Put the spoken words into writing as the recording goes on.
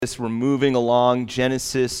We're moving along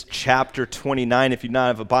Genesis chapter 29. If you do not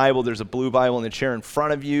have a Bible, there's a blue Bible in the chair in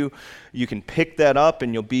front of you. You can pick that up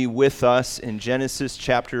and you'll be with us in Genesis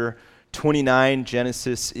chapter 29.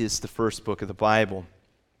 Genesis is the first book of the Bible.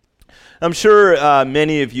 I'm sure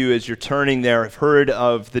many of you, as you're turning there, have heard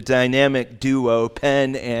of the dynamic duo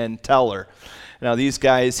Penn and Teller. Now, these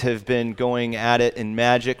guys have been going at it in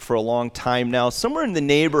magic for a long time now, somewhere in the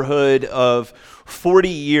neighborhood of 40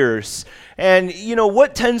 years. And, you know,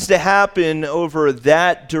 what tends to happen over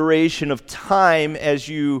that duration of time as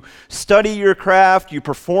you study your craft, you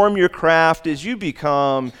perform your craft, is you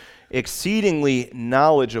become exceedingly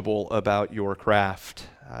knowledgeable about your craft.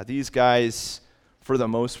 These guys, for the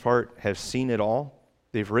most part, have seen it all.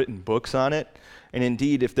 They've written books on it. And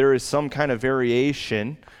indeed, if there is some kind of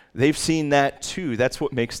variation, they've seen that too. That's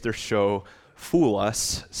what makes their show, Fool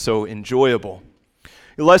Us, so enjoyable.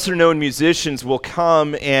 Lesser-known musicians will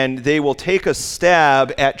come and they will take a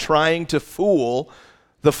stab at trying to fool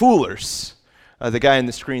the foolers. The guy on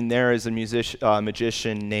the screen there is a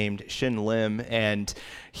magician named Shin Lim, and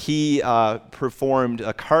he performed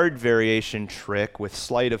a card variation trick with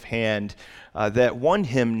sleight of hand that won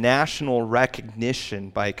him national recognition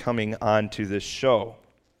by coming onto this show.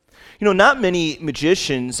 You know, not many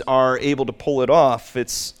magicians are able to pull it off.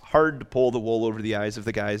 It's hard to pull the wool over the eyes of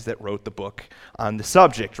the guys that wrote the book on the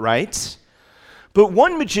subject, right? But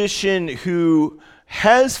one magician who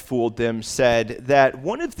has fooled them said that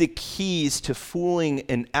one of the keys to fooling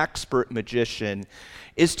an expert magician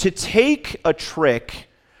is to take a trick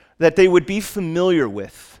that they would be familiar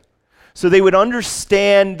with. So they would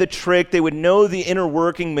understand the trick, they would know the inner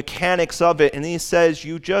working mechanics of it, and he says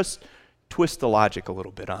you just twist the logic a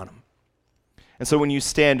little bit on them. And so when you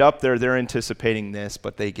stand up there, they're anticipating this,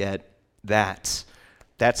 but they get that.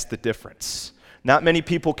 That's the difference. Not many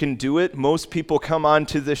people can do it. Most people come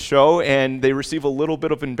onto the show and they receive a little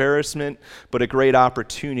bit of embarrassment, but a great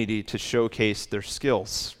opportunity to showcase their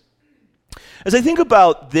skills. As I think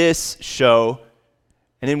about this show,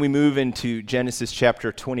 and then we move into Genesis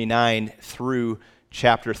chapter 29 through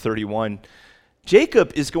chapter 31,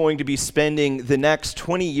 Jacob is going to be spending the next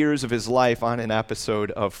 20 years of his life on an episode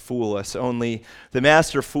of Fool Us, only the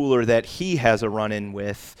master fooler that he has a run-in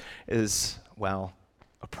with is, well,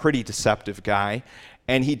 a pretty deceptive guy,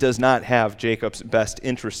 and he does not have Jacob's best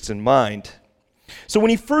interests in mind. So when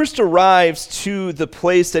he first arrives to the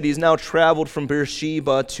place that he's now traveled from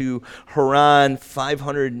Beersheba to Haran,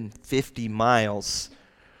 550 miles,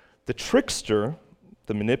 the trickster,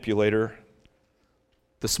 the manipulator,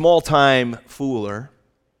 the small-time fooler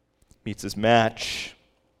meets his match.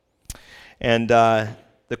 And the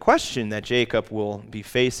question that Jacob will be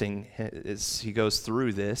facing as he goes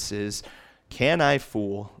through this is, can I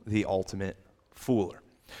fool the ultimate fooler?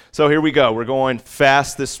 So here we go. We're going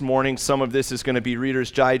fast this morning. Some of this is going to be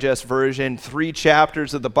Reader's Digest version. 3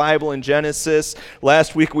 chapters of the Bible in Genesis.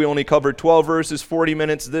 Last week we only covered 12 verses, 40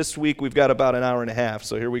 minutes. This week we've got about an hour and a half.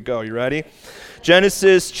 So here we go. You ready?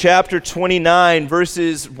 Genesis chapter 29,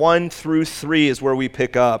 verses 1 through 3 is where we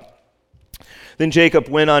pick up. Then Jacob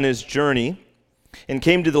went on his journey and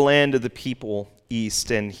came to the land of the people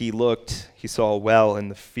east, and he looked, he saw a well in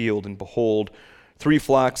the field, and behold, 3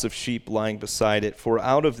 flocks of sheep lying beside it, for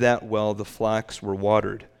out of that well the flocks were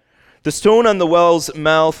watered. The stone on the well's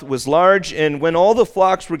mouth was large, and when all the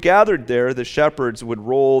flocks were gathered there, the shepherds would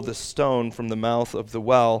roll the stone from the mouth of the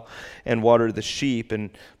well and water the sheep, and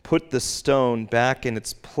put the stone back in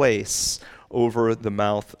its place over the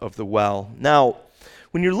mouth of the well. Now,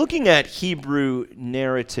 when you're looking at Hebrew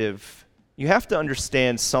narrative, you have to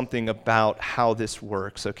understand something about how this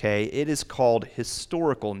works, okay? It is called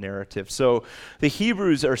historical narrative. So the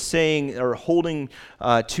Hebrews are holding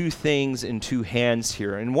 2 things in 2 hands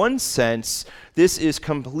here. In one sense, this is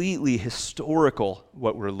completely historical,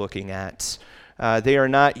 what we're looking at. They are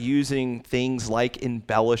not using things like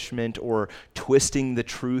embellishment or twisting the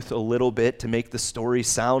truth a little bit to make the story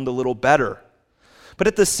sound a little better. But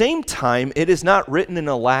at the same time, it is not written in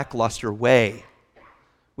a lackluster way,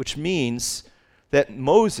 which means that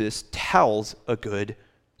Moses tells a good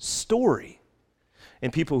story.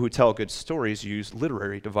 And people who tell good stories use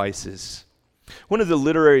literary devices. One of the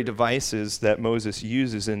literary devices that Moses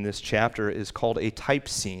uses in this chapter is called a type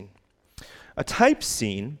scene. A type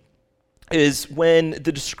scene is when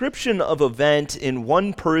the description of event in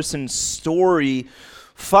one person's story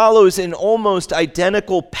follows an almost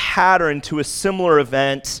identical pattern to a similar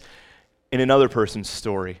event in another person's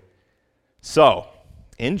story. So,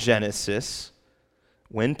 in Genesis,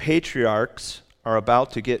 when patriarchs are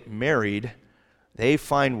about to get married, they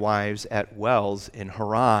find wives at wells in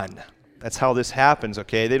Haran. That's how this happens,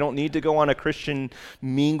 okay? They don't need to go on a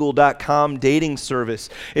ChristianMingle.com dating service.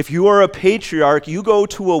 If you are a patriarch, you go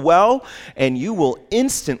to a well, and you will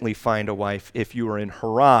instantly find a wife if you are in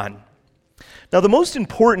Haran. Now, the most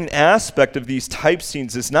important aspect of these type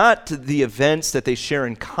scenes is not the events that they share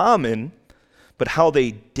in common, but how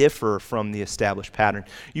they differ from the established pattern.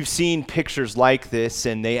 You've seen pictures like this,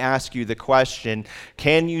 and they ask you the question,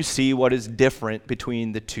 can you see what is different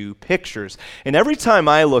between the two pictures? And every time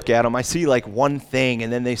I look at them, I see like one thing,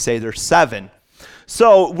 and then they say there's 7.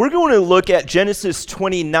 So we're going to look at Genesis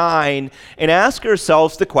 29 and ask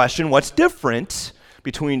ourselves the question, what's different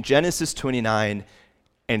between Genesis 29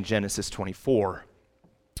 and Genesis 24?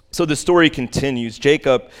 So the story continues.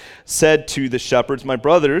 Jacob said to the shepherds, "My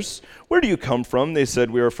brothers, where do you come from?" They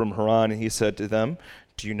said, "We are from Haran." And he said to them,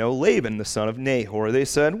 "Do you know Laban, the son of Nahor?" They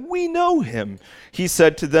said, "We know him." He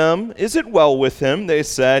said to them, "Is it well with him?" They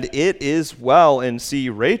said, "It is well, and see,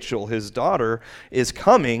 Rachel, his daughter, is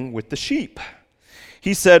coming with the sheep."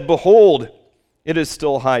 He said, "Behold, it is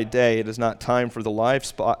still high day. It is not time for the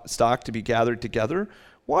livestock to be gathered together.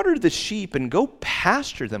 Water the sheep and go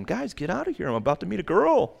pasture them." Guys, get out of here. I'm about to meet a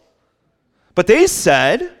girl. But they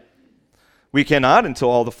said, "We cannot until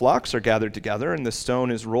all the flocks are gathered together and the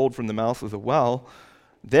stone is rolled from the mouth of the well.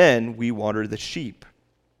 Then we water the sheep."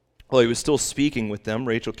 While he was still speaking with them,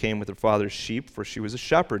 Rachel came with her father's sheep, for she was a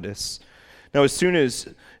shepherdess. Now as soon as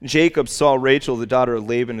Jacob saw Rachel, the daughter of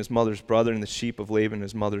Laban, his mother's brother, and the sheep of Laban,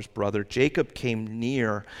 his mother's brother, Jacob came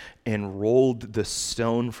near and rolled the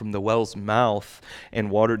stone from the well's mouth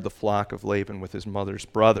and watered the flock of Laban with his mother's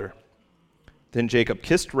brother. Then Jacob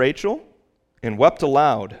kissed Rachel and wept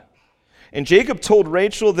aloud. And Jacob told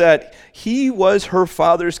Rachel that he was her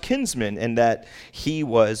father's kinsman and that he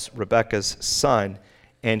was Rebekah's son.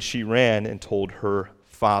 And she ran and told her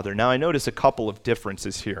father. Now I notice a couple of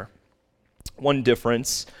differences here. One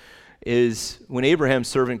difference is when Abraham's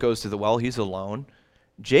servant goes to the well, he's alone.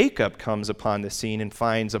 Jacob comes upon the scene and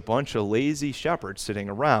finds a bunch of lazy shepherds sitting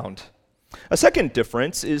around. A second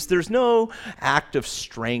difference is there's no act of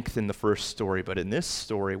strength in the first story, but in this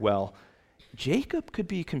story, well, Jacob could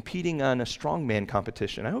be competing on a strongman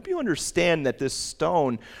competition. I hope you understand that this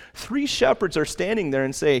stone, 3 shepherds are standing there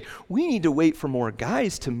and say, "We need to wait for more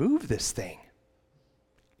guys to move this thing."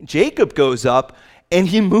 Jacob goes up and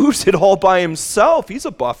he moves it all by himself. He's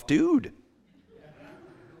a buff dude.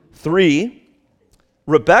 3,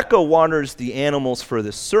 Rebekah waters the animals for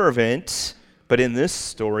the servant, but in this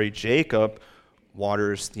story, Jacob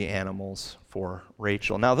waters the animals for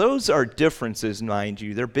Rachel. Now, those are differences, mind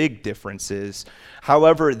you. They're big differences.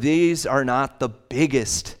 However, these are not the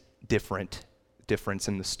biggest difference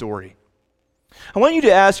in the story. I want you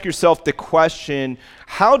to ask yourself the question,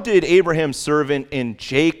 how did Abraham's servant and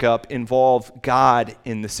Jacob involve God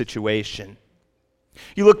in the situation?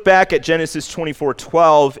 You look back at Genesis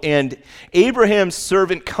 24:12, and Abraham's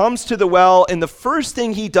servant comes to the well, and the first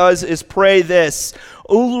thing he does is pray this,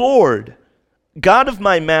 "O Lord, God of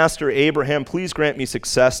my master Abraham, please grant me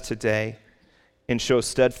success today and show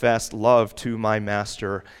steadfast love to my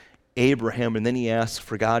master Abraham." And then he asks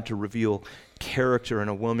for God to reveal character in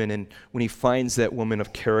a woman. And when he finds that woman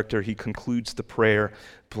of character, he concludes the prayer,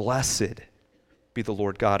 "Blessed be the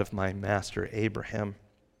Lord God of my master Abraham.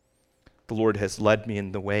 The Lord has led me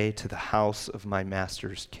in the way to the house of my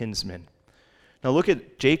master's kinsman." Now look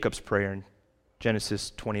at Jacob's prayer in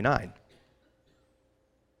Genesis 29.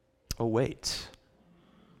 Oh, wait.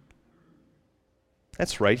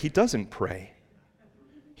 That's right, he doesn't pray.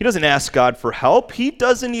 He doesn't ask God for help. He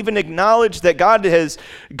doesn't even acknowledge that God has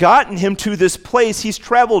gotten him to this place. He's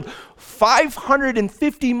traveled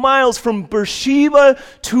 550 miles from Beersheba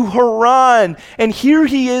to Haran. And here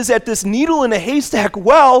he is at this needle in a haystack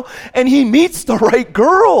well, and he meets the right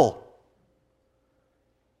girl.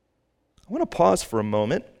 I want to pause for a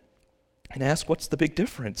moment and ask, what's the big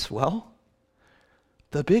difference? Well,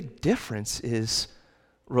 the big difference is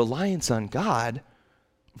reliance on God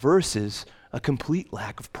versus a complete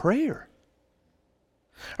lack of prayer.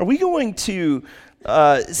 Are we going to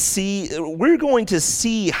we're going to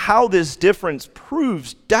see how this difference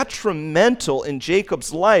proves detrimental in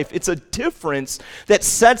Jacob's life. It's a difference that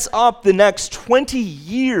sets up the next 20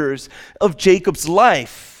 years of Jacob's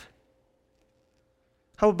life.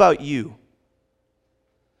 How about you?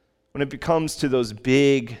 When it comes to those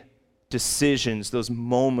big decisions, those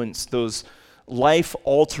moments, those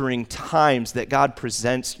life-altering times that God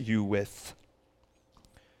presents you with,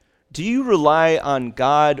 do you rely on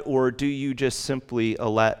God, or do you just simply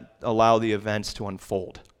allow the events to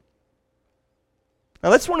unfold? Now,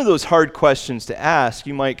 that's one of those hard questions to ask.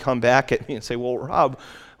 You might come back at me and say, "Well, Rob,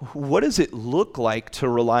 what does it look like to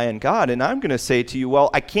rely on God? And I'm going to say to you, well,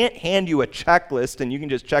 I can't hand you a checklist and you can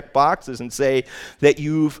just check boxes and say that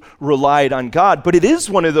you've relied on God. But it is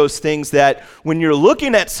one of those things that when you're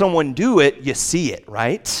looking at someone do it, you see it,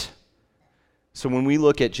 right? So when we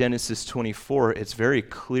look at Genesis 24, it's very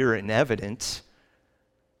clear and evident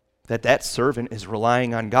that that servant is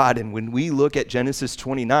relying on God. And when we look at Genesis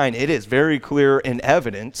 29, it is very clear and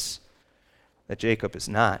evident that Jacob is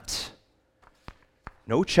not.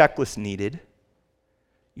 No checklist needed.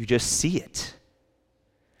 You just see it.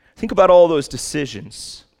 Think about all those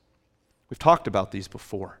decisions. We've talked about these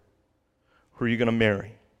before. Who are you going to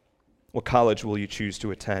marry? What college will you choose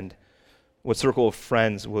to attend? What circle of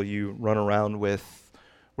friends will you run around with?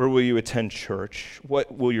 Where will you attend church?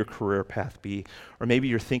 What will your career path be? Or maybe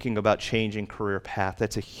you're thinking about changing career path.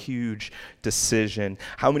 That's a huge decision.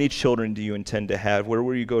 How many children do you intend to have? Where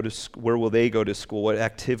will they go to school? What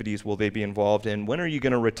activities will they be involved in? When are you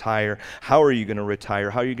going to retire? How are you going to retire?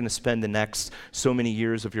 How are you going to spend the next so many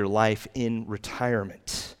years of your life in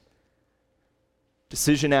retirement?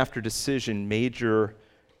 Decision after decision, major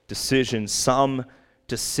decisions. Some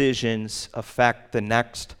decisions affect the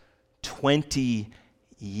next 20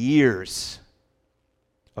 years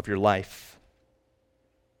of your life.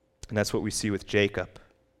 And that's what we see with Jacob.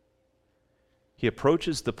 He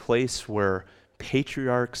approaches the place where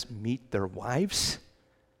patriarchs meet their wives,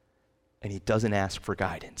 and he doesn't ask for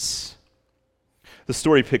guidance. The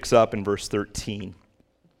story picks up in verse 13.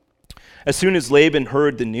 As soon as Laban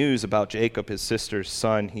heard the news about Jacob, his sister's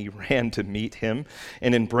son, he ran to meet him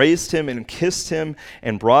and embraced him and kissed him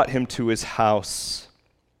and brought him to his house.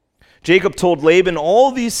 Jacob told Laban all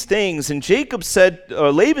these things, and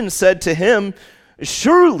Laban said to him,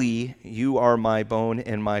 "Surely you are my bone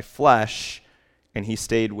and my flesh." And he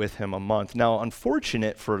stayed with him a month. Now,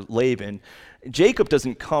 unfortunate for Laban, Jacob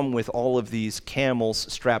doesn't come with all of these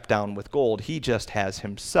camels strapped down with gold. He just has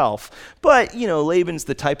himself. But, Laban's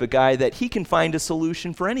the type of guy that he can find a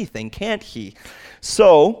solution for anything, can't he?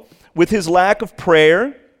 So, with his lack of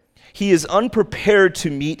prayer, he is unprepared to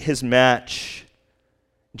meet his match.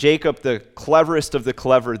 Jacob, the cleverest of the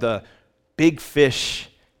clever, the big fish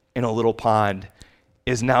in a little pond,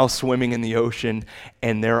 is now swimming in the ocean,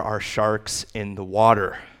 and there are sharks in the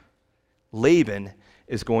water. Laban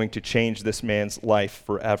is going to change this man's life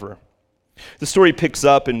forever. The story picks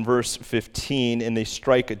up in verse 15, and they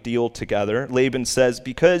strike a deal together. Laban says,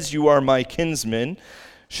 "Because you are my kinsman,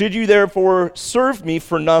 should you therefore serve me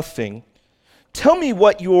for nothing? Tell me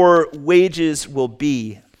what your wages will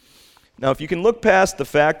be." Now, if you can look past the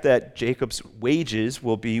fact that Jacob's wages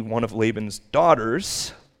will be one of Laban's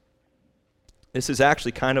daughters, this is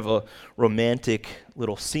actually kind of a romantic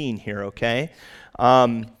little scene here, okay?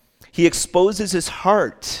 He exposes his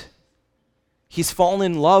heart. He's fallen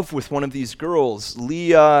in love with one of these girls,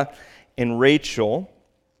 Leah and Rachel,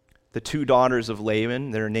 the two daughters of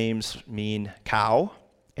Laban. Their names mean cow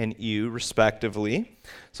and ewe, respectively.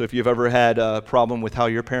 So if you've ever had a problem with how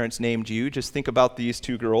your parents named you, just think about these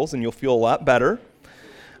two girls and you'll feel a lot better.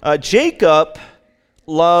 Jacob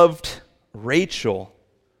loved Rachel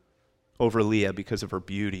over Leah because of her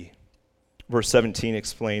beauty. Verse 17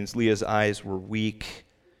 explains Leah's eyes were weak,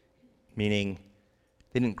 meaning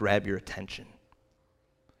they didn't grab your attention.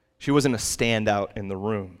 She wasn't a standout in the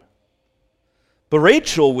room. But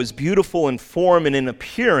Rachel was beautiful in form and in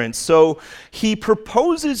appearance, so he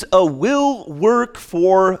proposes a will work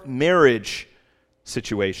for marriage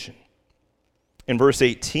situation. In verse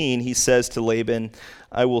 18, he says to Laban,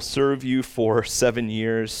 "I will serve you for 7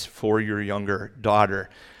 years for your younger daughter."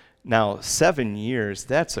 Now, 7 years,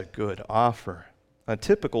 that's a good offer. A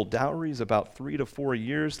typical dowry is about 3 to 4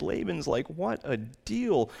 years. Laban's like, what a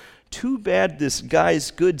deal. Too bad this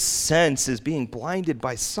guy's good sense is being blinded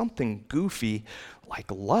by something goofy like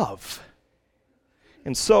love.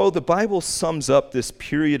 And so the Bible sums up this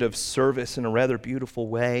period of service in a rather beautiful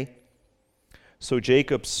way. So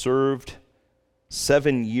Jacob served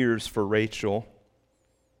 7 years for Rachel,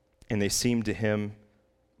 and they seemed to him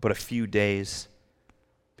but a few days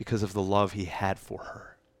because of the love he had for her.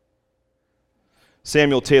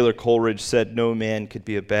 Samuel Taylor Coleridge said, "No man could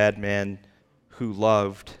be a bad man who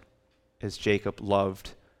loved as Jacob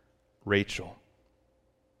loved Rachel."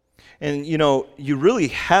 And you really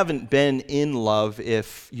haven't been in love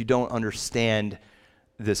if you don't understand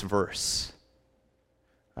this verse.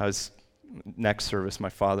 Next service, my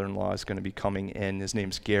father-in-law is going to be coming in. His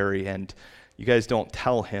name's Gary, and you guys don't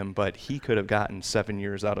tell him, but he could have gotten 7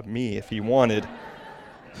 years out of me if he wanted.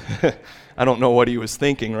 I don't know what he was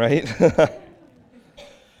thinking, right?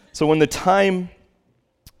 So when the time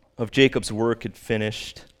of Jacob's work had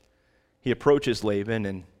finished, he approaches Laban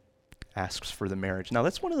and asks for the marriage. Now,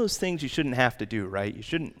 that's one of those things you shouldn't have to do, right? You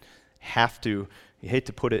shouldn't have to, you hate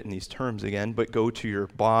to put it in these terms again, but go to your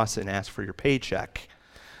boss and ask for your paycheck.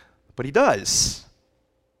 But he does.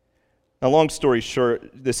 Now, long story short,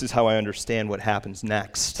 this is how I understand what happens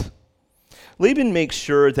next. Laban makes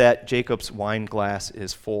sure that Jacob's wine glass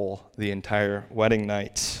is full the entire wedding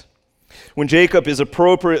night. When Jacob is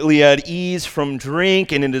appropriately at ease from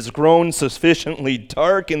drink and it has grown sufficiently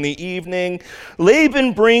dark in the evening,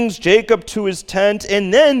 Laban brings Jacob to his tent,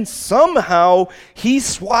 and then somehow he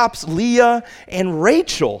swaps Leah and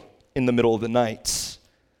Rachel in the middle of the night.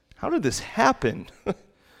 How did this happen?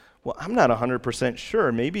 Well, I'm not 100%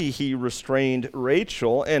 sure. Maybe he restrained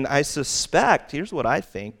Rachel, and I suspect, here's what I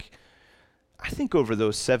think over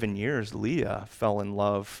those 7 years, Leah fell in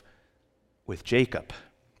love with Jacob.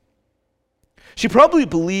 She probably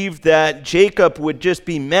believed that Jacob would just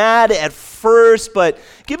be mad at first, but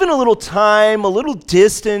given a little time, a little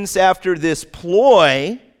distance after this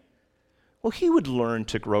ploy, well, he would learn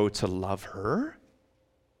to grow to love her.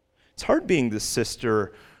 It's hard being the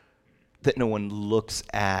sister that no one looks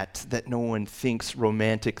at, that no one thinks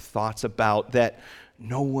romantic thoughts about, that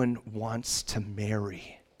no one wants to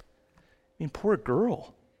marry. I mean, poor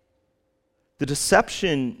girl. The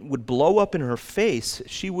deception would blow up in her face.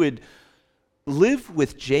 She would live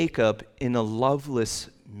with Jacob in a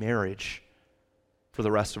loveless marriage for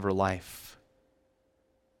the rest of her life.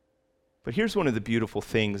 But here's one of the beautiful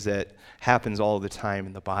things that happens all the time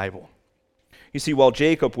in the Bible. You see, while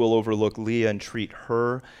Jacob will overlook Leah and treat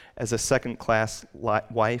her as a second-class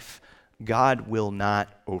wife, God will not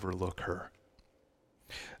overlook her.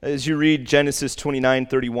 As you read Genesis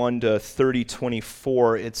 29:31 to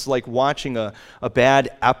 30:24, it's like watching a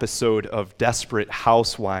bad episode of Desperate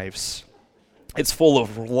Housewives. It's full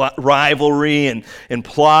of rivalry and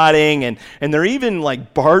plotting, and they're even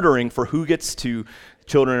like bartering for who gets to,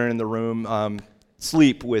 children are in the room,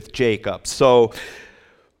 sleep with Jacob. So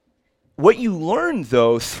what you learn,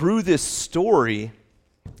 though, through this story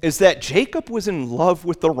is that Jacob was in love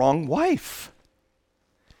with the wrong wife.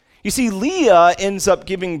 You see, Leah ends up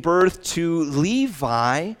giving birth to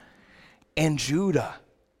Levi and Judah,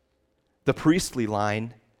 the priestly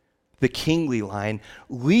line, the kingly line.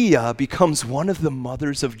 Leah becomes one of the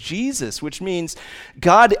mothers of Jesus, which means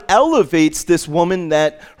God elevates this woman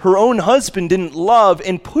that her own husband didn't love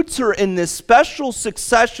and puts her in this special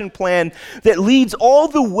succession plan that leads all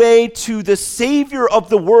the way to the Savior of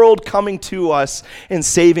the world coming to us and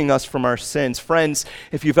saving us from our sins. Friends,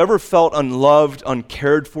 if you've ever felt unloved,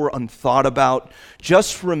 uncared for, unthought about,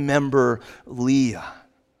 just remember Leah.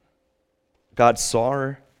 God saw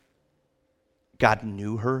her. God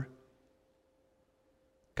knew her.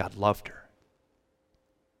 God loved her.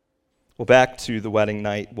 Well, back to the wedding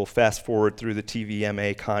night. We'll fast forward through the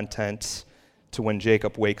TVMA content to when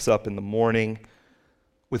Jacob wakes up in the morning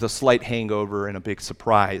with a slight hangover and a big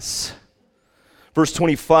surprise. Verse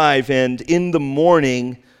 25, and in the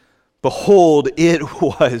morning, behold, it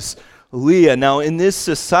was Leah. Now, in this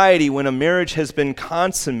society, when a marriage has been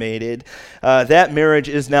consummated, that marriage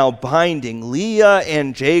is now binding. Leah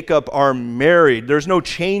and Jacob are married. There's no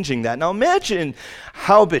changing that. Now, imagine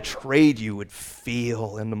how betrayed you would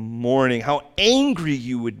feel in the morning, how angry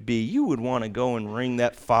you would be. You would want to go and wring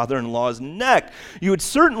that father-in-law's neck. You would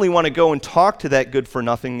certainly want to go and talk to that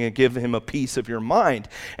good-for-nothing and give him a piece of your mind.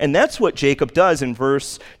 And that's what Jacob does in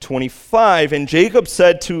verse 25. And Jacob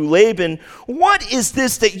said to Laban, "What is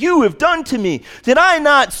this that you have done to me? Did I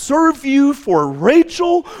not serve you for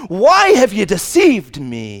Rachel? Why have you deceived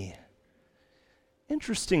me?"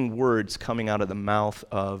 Interesting words coming out of the mouth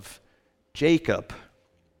of Jacob.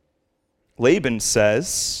 Laban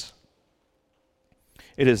says,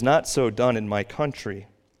 "It is not so done in my country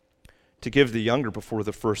to give the younger before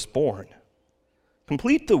the firstborn.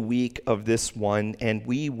 Complete the week of this one, and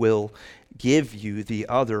we will give you the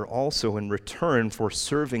other also in return for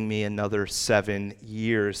serving me another 7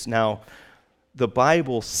 years." Now, the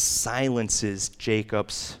Bible silences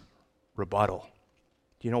Jacob's rebuttal.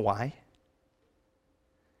 Do you know why?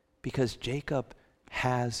 Because Jacob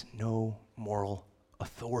has no moral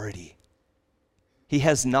authority. He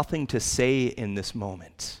has nothing to say in this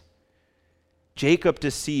moment. Jacob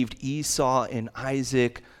deceived Esau and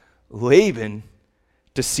Isaac. Laban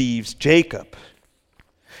deceives Jacob.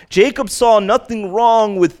 Jacob saw nothing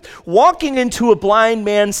wrong with walking into a blind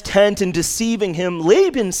man's tent and deceiving him.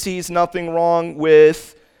 Laban sees nothing wrong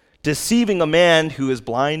with deceiving a man who is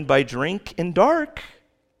blind by drink and dark.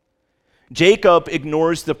 Jacob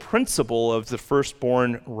ignores the principle of the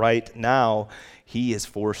firstborn right now. He is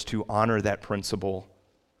forced to honor that principle.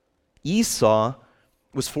 Esau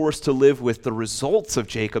was forced to live with the results of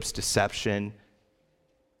Jacob's deception,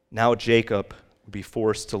 Now Jacob would be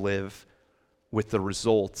forced to live with the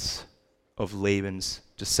results of Laban's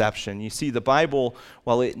deception. You see, the Bible,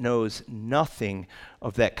 while it knows nothing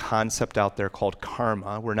of that concept out there called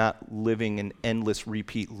karma, we're not living an endless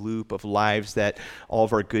repeat loop of lives that all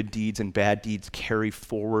of our good deeds and bad deeds carry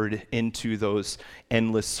forward into those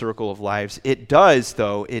endless circle of lives. It does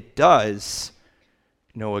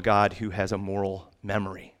know a God who has a moral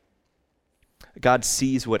memory. God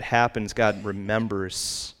sees what happens, God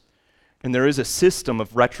remembers. And there is a system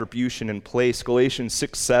of retribution in place. Galatians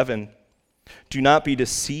 6:7, do not be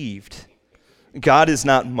deceived. God is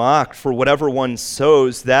not mocked, for whatever one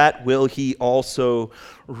sows, that will he also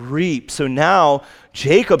reap. So now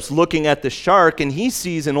Jacob's looking at the shark and he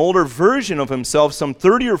sees an older version of himself some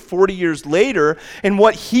 30 or 40 years later and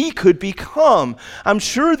what he could become. I'm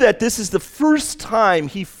sure that this is the first time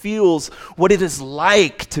he feels what it is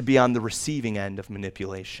like to be on the receiving end of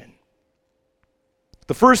manipulation.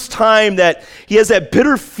 The first time that he has that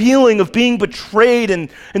bitter feeling of being betrayed and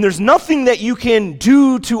there's nothing that you can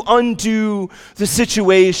do to undo the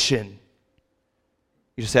situation.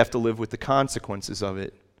 You just have to live with the consequences of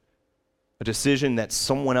it. A decision that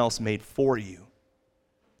someone else made for you,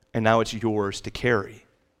 and now it's yours to carry.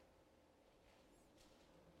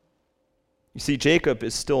 You see, Jacob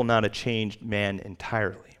is still not a changed man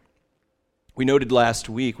entirely. We noted last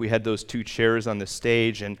week, we had those two chairs on the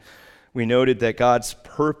stage, and we noted that God's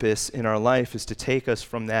purpose in our life is to take us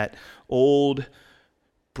from that old,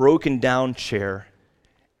 broken down chair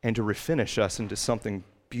and to refinish us into something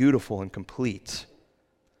beautiful and complete.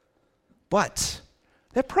 But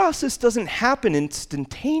that process doesn't happen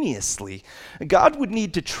instantaneously. God would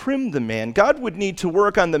need to trim the man. God would need to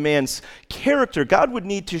work on the man's character. God would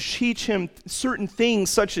need to teach him certain things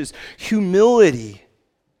such as humility.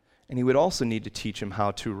 And he would also need to teach him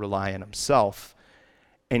how to rely on himself.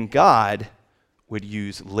 And God would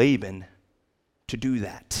use Laban to do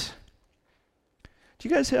that. Do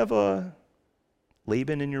you guys have a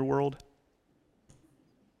Laban in your world?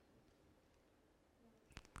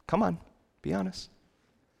 Come on, be honest.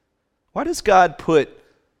 Why does God put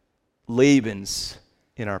Labans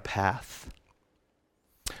in our path?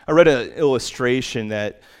 I read an illustration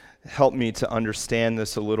that helped me to understand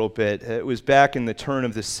this a little bit. It was back in the turn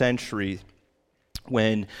of the century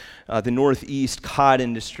when the Northeast cod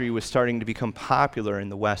industry was starting to become popular in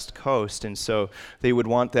the West Coast, and so they would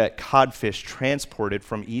want that codfish transported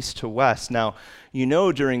from east to west. Now, you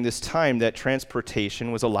know during this time that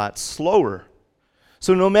transportation was a lot slower.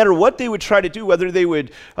 So no matter what they would try to do, whether they would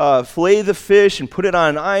fillet the fish and put it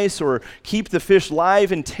on ice or keep the fish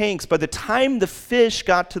live in tanks, by the time the fish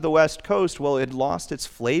got to the West Coast, well, it had lost its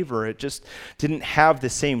flavor. It just didn't have the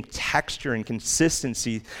same texture and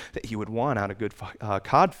consistency that you would want out of good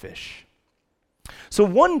codfish. So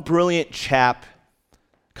one brilliant chap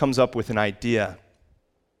comes up with an idea.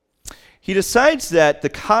 He decides that the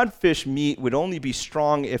codfish meat would only be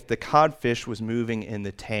strong if the codfish was moving in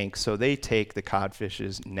the tank. So they take the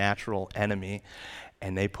codfish's natural enemy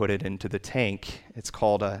and they put it into the tank. It's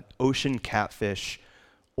called an ocean catfish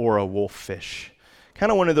or a wolffish.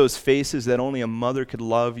 Kind of one of those faces that only a mother could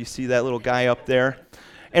love. You see that little guy up there?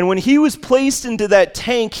 And when he was placed into that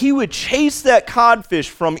tank, he would chase that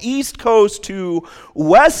codfish from East Coast to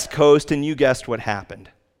West Coast, and you guessed what happened.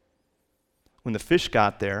 When the fish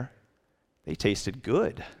got there, they tasted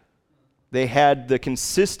good. They had the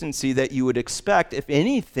consistency that you would expect. If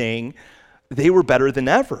anything, they were better than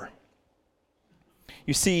ever.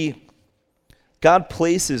 You see, God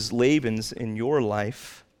places Labans in your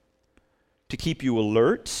life to keep you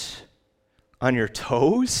alert, on your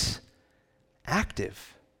toes,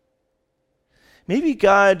 active. Maybe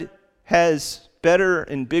God has better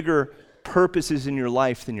and bigger purposes in your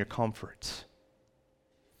life than your comforts.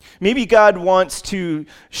 Maybe God wants to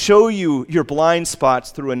show you your blind spots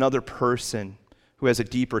through another person who has a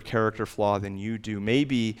deeper character flaw than you do.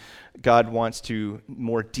 Maybe God wants to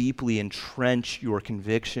more deeply entrench your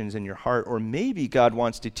convictions in your heart. Or maybe God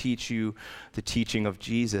wants to teach you the teaching of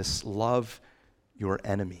Jesus. Love your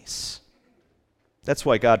enemies. That's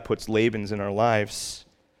why God puts Labans in our lives.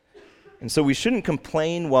 And so we shouldn't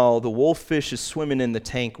complain while the wolffish is swimming in the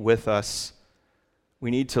tank with us. We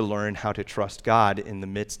need to learn how to trust God in the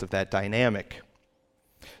midst of that dynamic.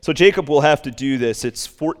 So Jacob will have to do this. It's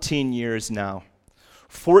 14 years now.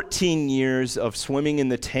 14 years of swimming in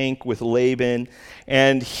the tank with Laban,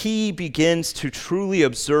 and he begins to truly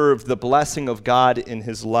observe the blessing of God in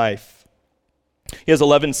his life. He has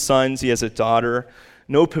 11 sons. He has a daughter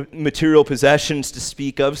no material possessions to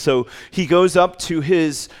speak of. So he goes up to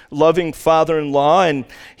his loving father-in-law and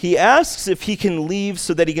he asks if he can leave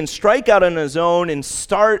so that he can strike out on his own and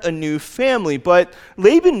start a new family. But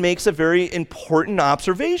Laban makes a very important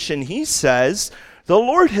observation. He says, "The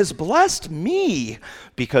Lord has blessed me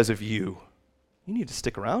because of you. You need to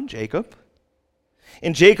stick around, Jacob."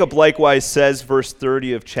 And Jacob likewise says, verse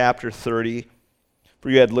 30 of chapter 30, "For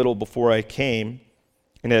you had little before I came,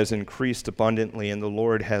 and it has increased abundantly, and the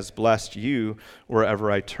Lord has blessed you wherever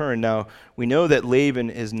I turn." Now, we know that Laban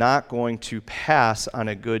is not going to pass on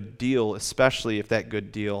a good deal, especially if that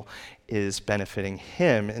good deal is benefiting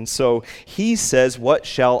him. And so he says, "What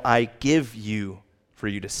shall I give you for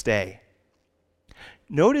you to stay?"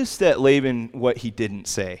 Notice that Laban, what he didn't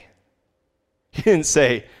say. He didn't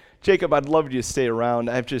say, "Jacob, I'd love you to stay around.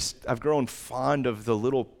 I've grown fond of the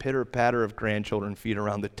little pitter-patter of grandchildren feet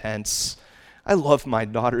around the tents. I love my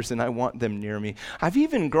daughters and I want them near me. I've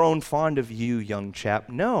even grown fond of you, young chap."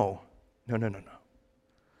 No.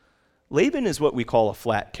 Laban is what we call a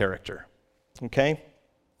flat character, okay?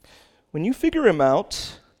 When you figure him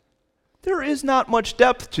out, there is not much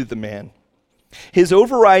depth to the man. His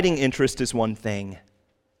overriding interest is one thing: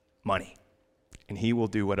 money. And he will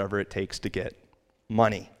do whatever it takes to get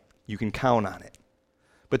money. You can count on it.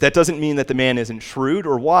 But that doesn't mean that the man isn't shrewd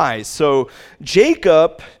or wise. So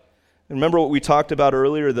Jacob, remember what we talked about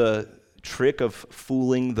earlier, the trick of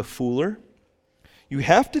fooling the fooler? You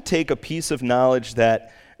have to take a piece of knowledge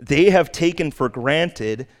that they have taken for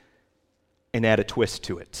granted and add a twist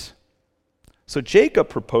to it. So Jacob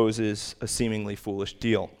proposes a seemingly foolish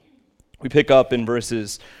deal. We pick up in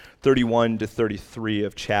verses 31 to 33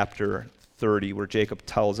 of chapter 30, where Jacob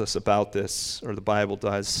tells us about this, or the Bible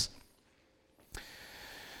does.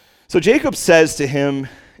 "So Jacob says to him,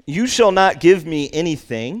 'You shall not give me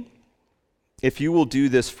anything. If you will do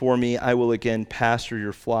this for me, I will again pasture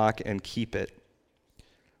your flock and keep it.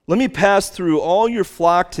 Let me pass through all your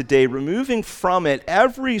flock today, removing from it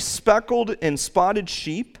every speckled and spotted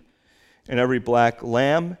sheep, and every black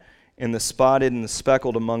lamb, and the spotted and the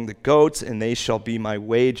speckled among the goats, and they shall be my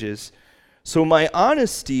wages. So my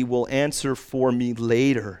honesty will answer for me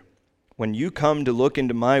later. When you come to look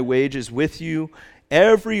into my wages with you,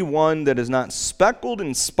 every one that is not speckled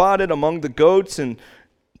and spotted among the goats and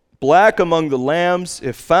black among the lambs,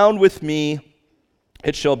 if found with me,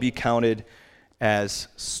 it shall be counted as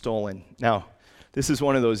stolen." Now, this is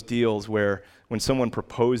one of those deals where when someone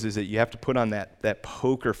proposes it, you have to put on that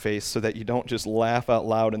poker face so that you don't just laugh out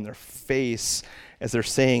loud in their face as they're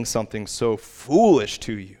saying something so foolish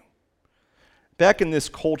to you. Back in this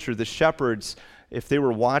culture, the shepherds, if they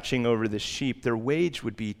were watching over the sheep, their wage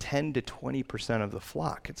would be 10 to 20% of the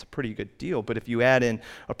flock. It's a pretty good deal. But if you add in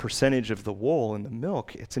a percentage of the wool and the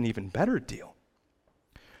milk, it's an even better deal.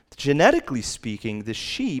 Genetically speaking, the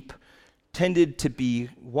sheep tended to be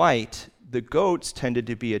white. The goats tended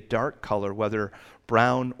to be a dark color, whether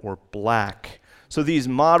brown or black. So these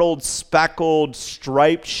mottled, speckled,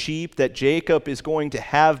 striped sheep that Jacob is going to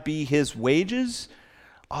have be his wages,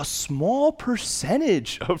 a small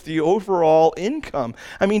percentage of the overall income.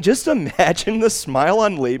 I mean, just imagine the smile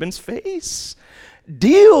on Laban's face.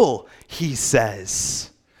 "Deal," he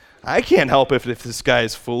says. I can't help if this guy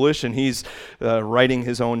is foolish and he's writing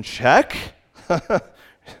his own check.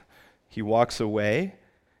 He walks away.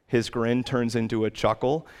 His grin turns into a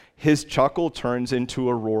chuckle. His chuckle turns into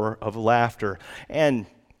a roar of laughter. And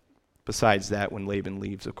besides that, when Laban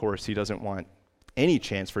leaves, of course, he doesn't want any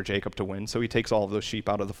chance for Jacob to win, so he takes all of those sheep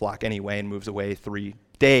out of the flock anyway and moves away 3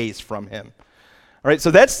 days from him. All right,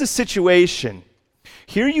 so that's the situation.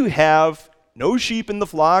 Here you have no sheep in the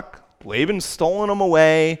flock, Laban's stolen them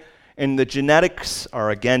away, and the genetics are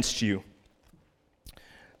against you.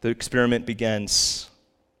 The experiment begins.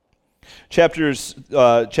 Chapter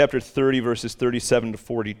 30, verses 37 to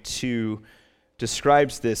 42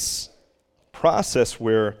 describes this process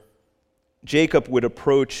where Jacob would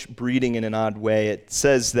approach breeding in an odd way. It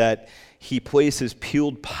says that he places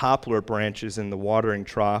peeled poplar branches in the watering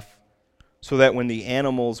trough so that when the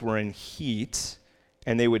animals were in heat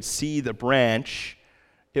and they would see the branch,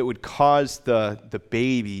 it would cause the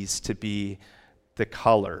babies to be the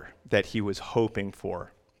color that he was hoping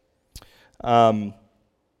for.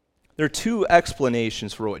 There are 2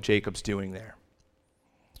 explanations for what Jacob's doing there.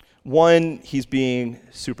 One, he's being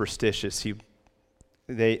superstitious.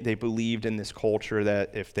 They believed in this culture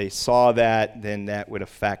that if they saw that, then that would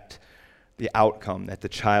affect the outcome, that the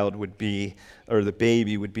child would be, or the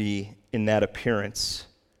baby would be in that appearance.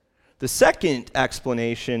 The second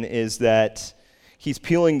explanation is that he's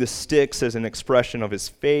peeling the sticks as an expression of his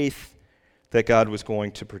faith that God was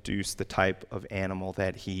going to produce the type of animal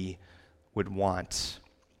that he would want.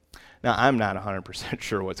 Now, I'm not 100%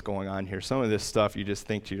 sure what's going on here. Some of this stuff you just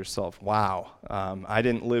think to yourself, wow, I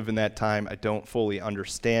didn't live in that time. I don't fully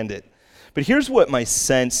understand it. But here's what my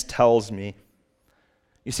sense tells me.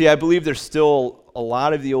 You see, I believe there's still a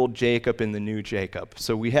lot of the old Jacob in the new Jacob.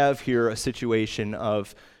 So we have here a situation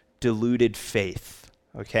of diluted faith,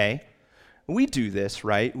 okay? We do this,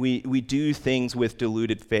 right? We do things with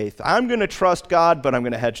diluted faith. I'm going to trust God, but I'm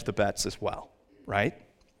going to hedge the bets as well, right?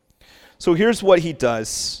 So here's what he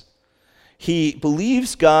does. He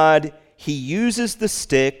believes God, he uses the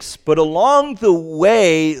sticks, but along the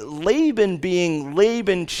way, Laban being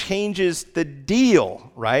Laban changes the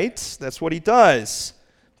deal, right? That's what he does.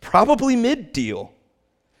 Probably mid-deal.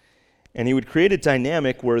 And he would create a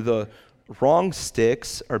dynamic where the wrong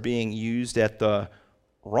sticks are being used at the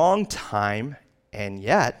wrong time, and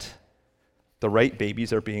yet the right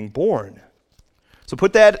babies are being born. So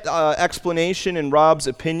put that explanation in Rob's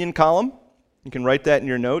opinion column. You can write that in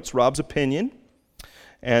your notes, Rob's opinion.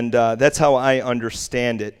 And that's how I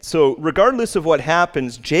understand it. So regardless of what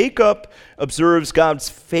happens, Jacob observes God's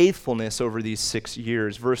faithfulness over these 6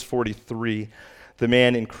 years. Verse 43, the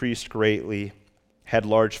man increased greatly, had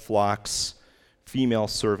large flocks, female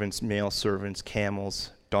servants, male servants,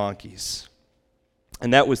 camels, donkeys.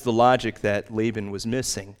 And that was the logic that Laban was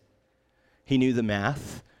missing. He knew the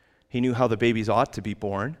math. He knew how the babies ought to be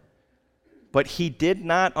born. But he did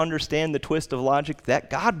not understand the twist of logic that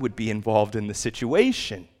God would be involved in the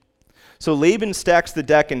situation. So Laban stacks the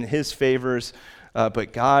deck in his favors,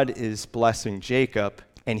 but God is blessing Jacob,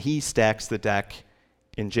 and he stacks the deck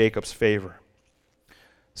in Jacob's favor.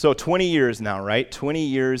 So 20 years now, right? 20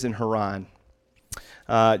 years in Haran.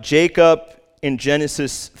 Jacob in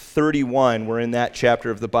Genesis 31, we're in that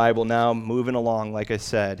chapter of the Bible now, moving along, like I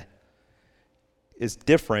said, is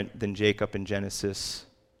different than Jacob in Genesis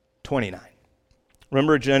 29.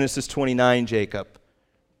 Remember Genesis 29, Jacob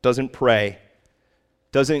doesn't pray,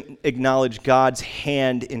 doesn't acknowledge God's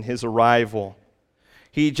hand in his arrival.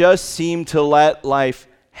 He just seemed to let life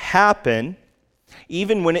happen,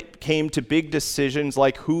 even when it came to big decisions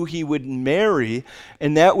like who he would marry,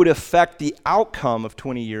 and that would affect the outcome of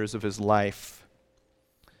 20 years of his life.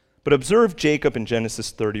 But observe Jacob in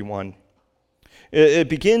Genesis 31. It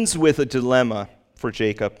begins with a dilemma for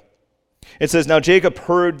Jacob. It says, "Now Jacob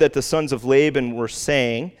heard that the sons of Laban were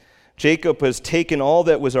saying, Jacob has taken all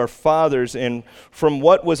that was our father's, and from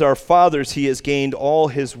what was our father's he has gained all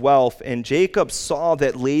his wealth. And Jacob saw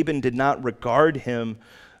that Laban did not regard him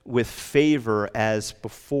with favor as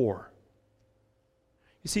before."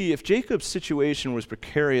 You see, if Jacob's situation was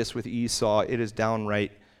precarious with Esau, it is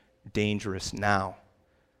downright dangerous now.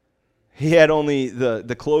 He had only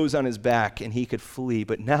the clothes on his back and he could flee,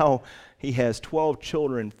 but now he has 12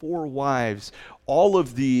 children, 4 wives, all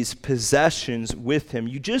of these possessions with him.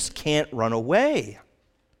 You just can't run away.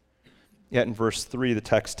 Yet in verse 3, the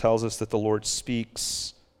text tells us that the Lord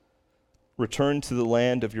speaks, "Return to the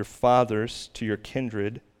land of your fathers, to your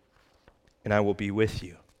kindred, and I will be with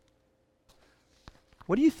you."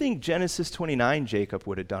 What do you think Genesis 29 Jacob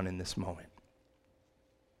would have done in this moment?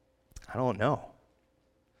 I don't know.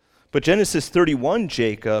 But Genesis 31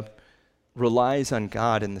 Jacob relies on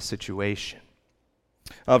God in the situation.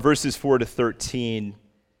 Verses 4 to 13,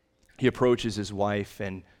 he approaches his wife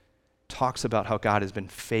and talks about how God has been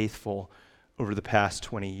faithful over the past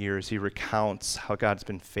 20 years. He recounts how God's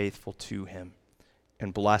been faithful to him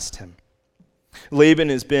and blessed him. Laban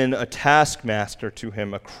has been a taskmaster to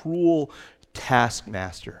him, a cruel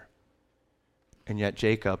taskmaster. And yet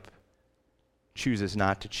Jacob chooses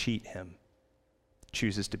not to cheat him,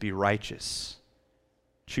 chooses to be righteous,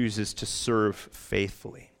 chooses to serve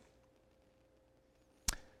faithfully.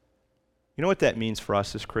 You know what that means for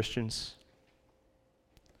us as Christians?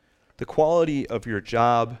 The quality of your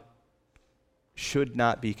job should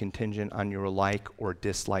not be contingent on your like or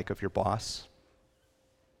dislike of your boss.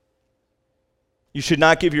 You should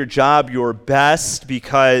not give your job your best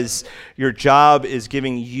because your job is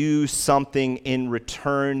giving you something in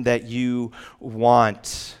return that you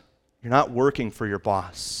want. You're not working for your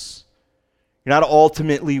boss. You're not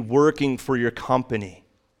ultimately working for your company.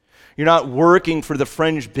 You're not working for the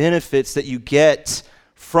fringe benefits that you get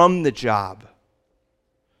from the job.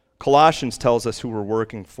 Colossians tells us who we're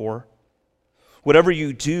working for. Whatever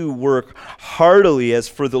you do, work heartily as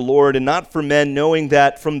for the Lord and not for men, knowing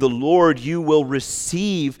that from the Lord you will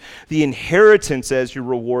receive the inheritance as your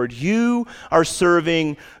reward. You are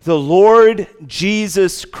serving the Lord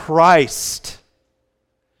Jesus Christ.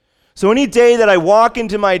 So any day that I walk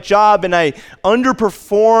into my job and I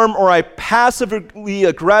underperform or I passively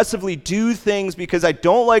aggressively do things because I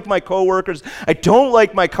don't like my coworkers, I don't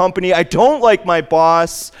like my company, I don't like my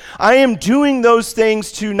boss, I am doing those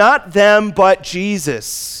things to not them but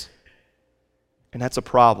Jesus. And that's a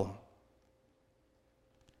problem.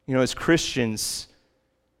 You know, as Christians,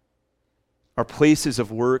 our places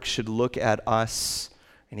of work should look at us,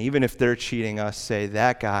 and even if they're cheating us, say,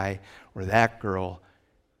 that guy or that girl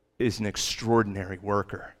is an extraordinary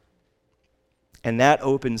worker. And that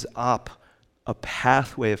opens up a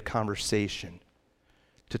pathway of conversation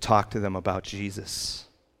to talk to them about Jesus.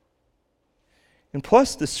 And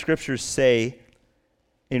plus, the scriptures say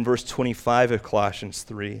in verse 25 of Colossians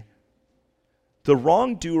 3, the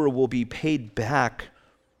wrongdoer will be paid back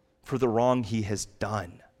for the wrong he has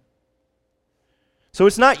done. So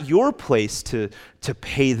it's not your place to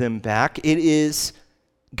pay them back. It is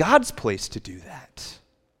God's place to do that.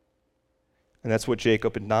 And that's what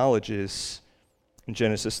Jacob acknowledges in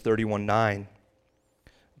Genesis 31:9.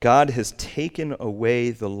 God has taken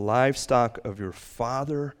away the livestock of your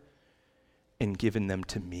father and given them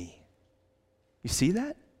to me. You see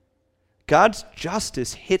that? God's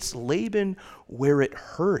justice hits Laban where it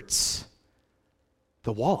hurts,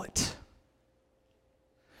 the wallet.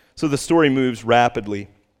 So the story moves rapidly.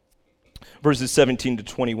 Verses 17 to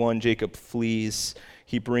 21, Jacob flees.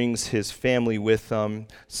 He brings his family with him.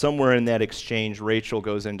 Somewhere in that exchange, Rachel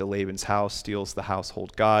goes into Laban's house, steals the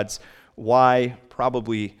household gods. Why?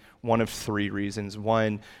 Probably one of three reasons.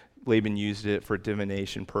 One, Laban used it for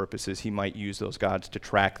divination purposes. He might use those gods to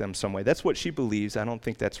track them some way. That's what she believes. I don't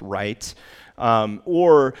think that's right.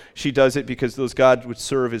 Or she does it because those gods would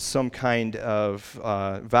serve as some kind of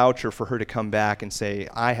voucher for her to come back and say,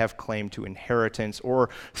 I have claim to inheritance. Or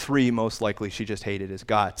three, most likely, she just hated his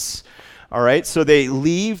guts. All right, so they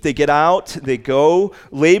leave, they get out, they go.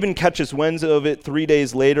 Laban catches winds of it 3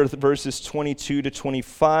 days later, verses 22 to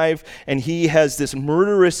 25, and he has this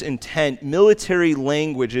murderous intent, military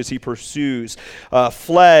language as he pursues,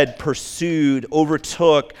 fled, pursued,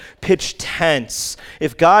 overtook, pitched tents.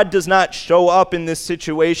 If God does not show up in this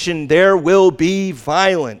situation, there will be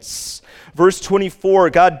violence. Verse 24,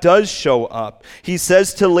 God does show up. He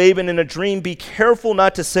says to Laban in a dream, be careful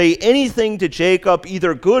not to say anything to Jacob,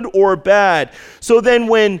 either good or bad. So then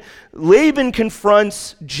when Laban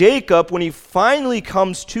confronts Jacob, when he finally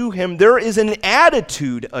comes to him, there is an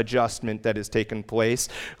attitude adjustment that has taken place.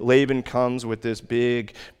 Laban comes with this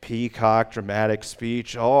big peacock dramatic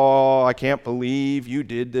speech. Oh, I can't believe you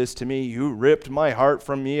did this to me. You ripped my heart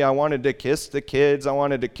from me. I wanted to kiss the kids. I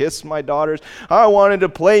wanted to kiss my daughters. I wanted to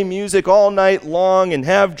play music all night long and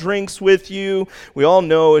have drinks with you. We all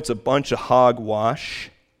know it's a bunch of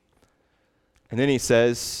hogwash. And then he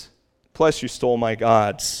says, plus you stole my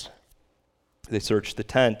gods. They search the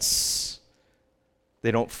tents.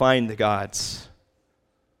 They don't find the gods.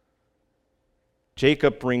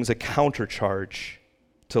 Jacob brings a countercharge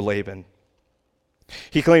to Laban.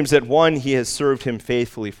 He claims that one, he has served him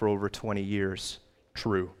faithfully for over 20 years.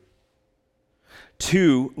 True.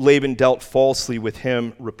 Two, Laban dealt falsely with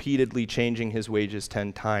him, repeatedly changing his wages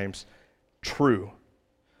 10 times. True.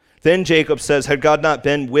 Then Jacob says, had God not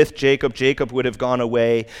been with Jacob, Jacob would have gone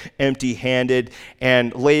away empty-handed.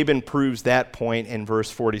 And Laban proves that point in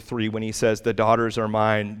verse 43 when he says, the daughters are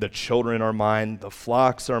mine, the children are mine, the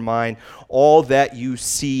flocks are mine. All that you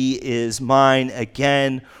see is mine.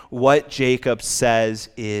 Again, what Jacob says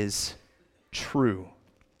is true.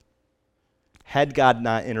 Had God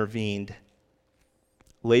not intervened,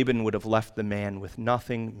 Laban would have left the man with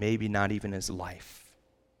nothing, maybe not even his life.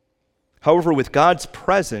 However, with God's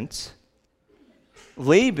presence,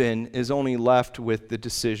 Laban is only left with the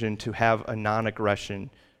decision to have a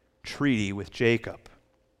non-aggression treaty with Jacob.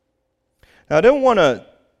 Now, I don't want to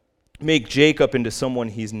make Jacob into someone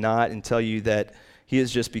he's not and tell you that he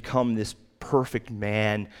has just become this perfect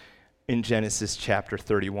man in Genesis chapter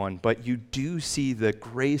 31, but you do see the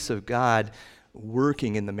grace of God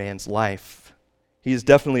working in the man's life. He is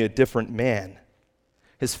definitely a different man.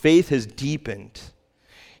 His faith has deepened.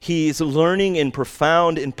 He's learning in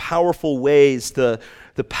profound and powerful ways the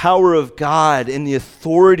power of God and the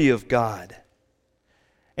authority of God.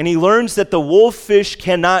 And he learns that the wolffish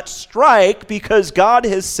cannot strike because God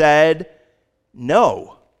has said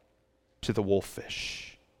no to the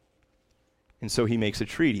wolffish. And so he makes a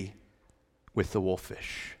treaty with the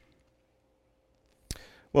wolffish.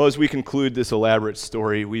 Well, as we conclude this elaborate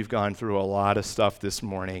story, we've gone through a lot of stuff this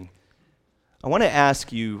morning. I want to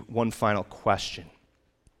ask you one final question.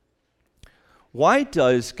 Why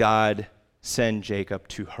does God send Jacob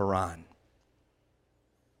to Haran?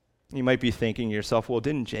 You might be thinking to yourself, well,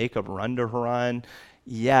 didn't Jacob run to Haran?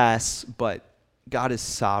 Yes, but God is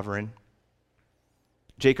sovereign.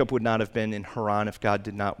 Jacob would not have been in Haran if God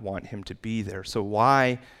did not want him to be there. So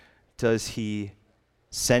why does he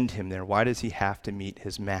send him there? Why does he have to meet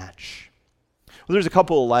his match? Well, there's a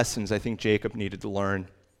couple of lessons I think Jacob needed to learn.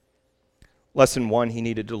 Lesson 1, he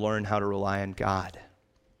needed to learn how to rely on God.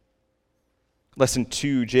 Lesson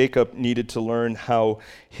 2, Jacob needed to learn how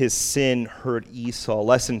his sin hurt Esau.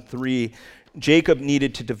 Lesson 3, Jacob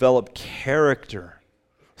needed to develop character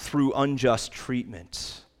through unjust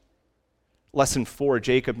treatment. Lesson 4,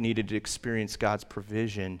 Jacob needed to experience God's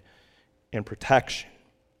provision and protection.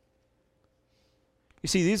 You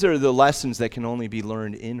see, these are the lessons that can only be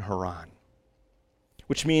learned in Haran,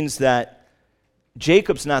 which means that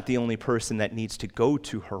Jacob's not the only person that needs to go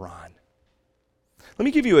to Haran. Let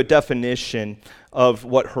me give you a definition of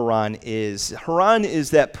what Haran is. Haran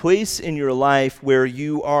is that place in your life where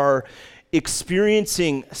you are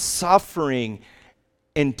experiencing suffering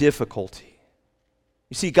and difficulty.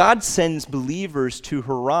 You see, God sends believers to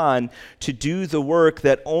Haran to do the work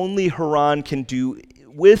that only Haran can do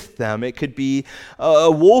with them. It could be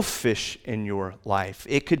a wolfish in your life.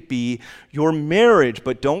 It could be your marriage,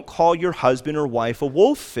 but don't call your husband or wife a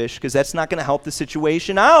wolfish because that's not going to help the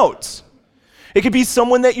situation out. It could be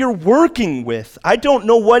someone that you're working with. I don't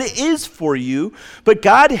know what it is for you, but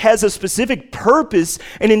God has a specific purpose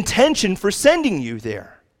and intention for sending you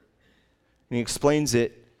there. And he explains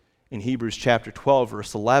it in Hebrews chapter 12,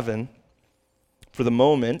 verse 11. For the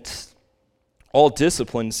moment, all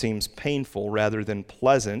discipline seems painful rather than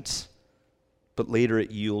pleasant, but later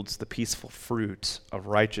it yields the peaceful fruit of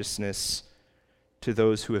righteousness to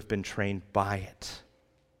those who have been trained by it.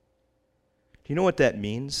 Do you know what that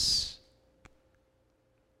means?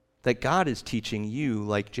 That God is teaching you,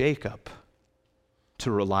 like Jacob,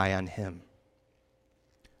 to rely on him,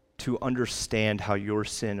 to understand how your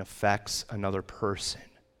sin affects another person,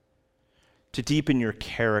 to deepen your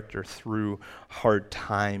character through hard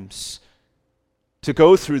times, to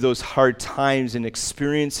go through those hard times and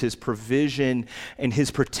experience his provision and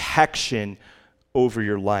his protection over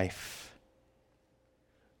your life.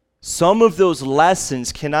 Some of those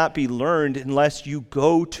lessons cannot be learned unless you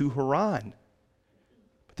go to Haran.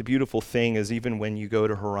 But the beautiful thing is, even when you go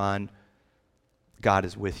to Haran, God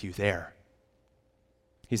is with you there.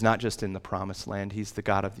 He's not just in the promised land. He's the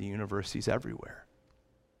God of the universe. He's everywhere.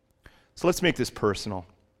 So let's make this personal.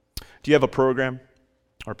 Do you have a program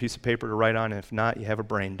or a piece of paper to write on? If not, you have a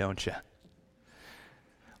brain, don't you? I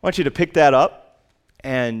want you to pick that up,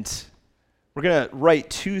 and we're going to write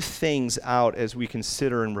two things out as we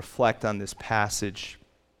consider and reflect on this passage.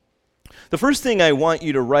 The first thing I want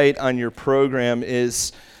you to write on your program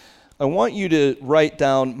is, I want you to write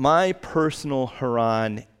down, my personal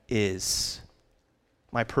Haran is.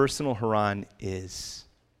 My personal Haran is.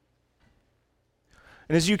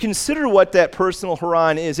 And as you consider what that personal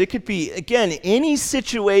Haran is, it could be, again, any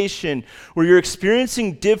situation where you're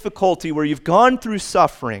experiencing difficulty, where you've gone through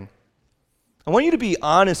suffering. I want you to be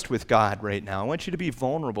honest with God right now. I want you to be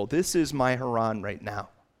vulnerable. This is my Haran right now.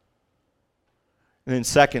 And then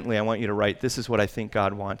secondly, I want you to write, this is what I think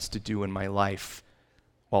God wants to do in my life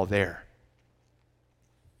while there.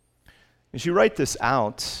 As you write this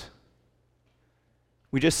out,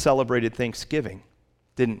 we just celebrated Thanksgiving,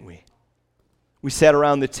 didn't we? We sat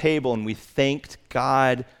around the table and we thanked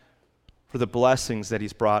God for the blessings that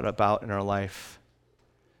he's brought about in our life.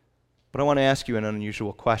 But I want to ask you an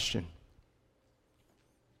unusual question.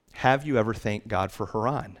 Have you ever thanked God for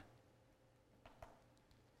Haran?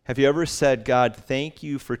 Have you ever said, God, thank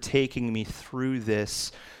you for taking me through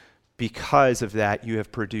this. Because of that, you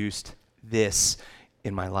have produced this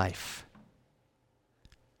in my life.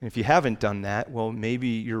 And if you haven't done that, well, maybe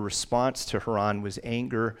your response to Haran was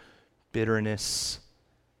anger, bitterness,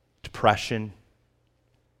 depression,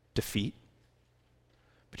 defeat.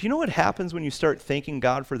 But do you know what happens when you start thanking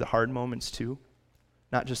God for the hard moments too?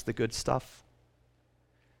 Not just the good stuff.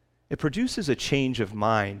 It produces a change of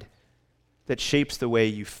mind that shapes the way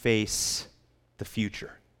you face the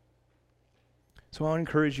future. So I want to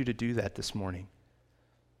encourage you to do that this morning.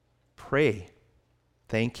 Pray.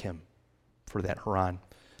 Thank him for that Haran.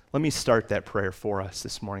 Let me start that prayer for us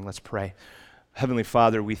this morning. Let's pray. Heavenly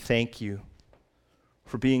Father, we thank you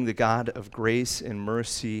for being the God of grace and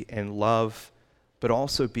mercy and love, but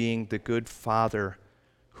also being the good Father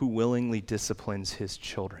who willingly disciplines his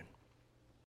children.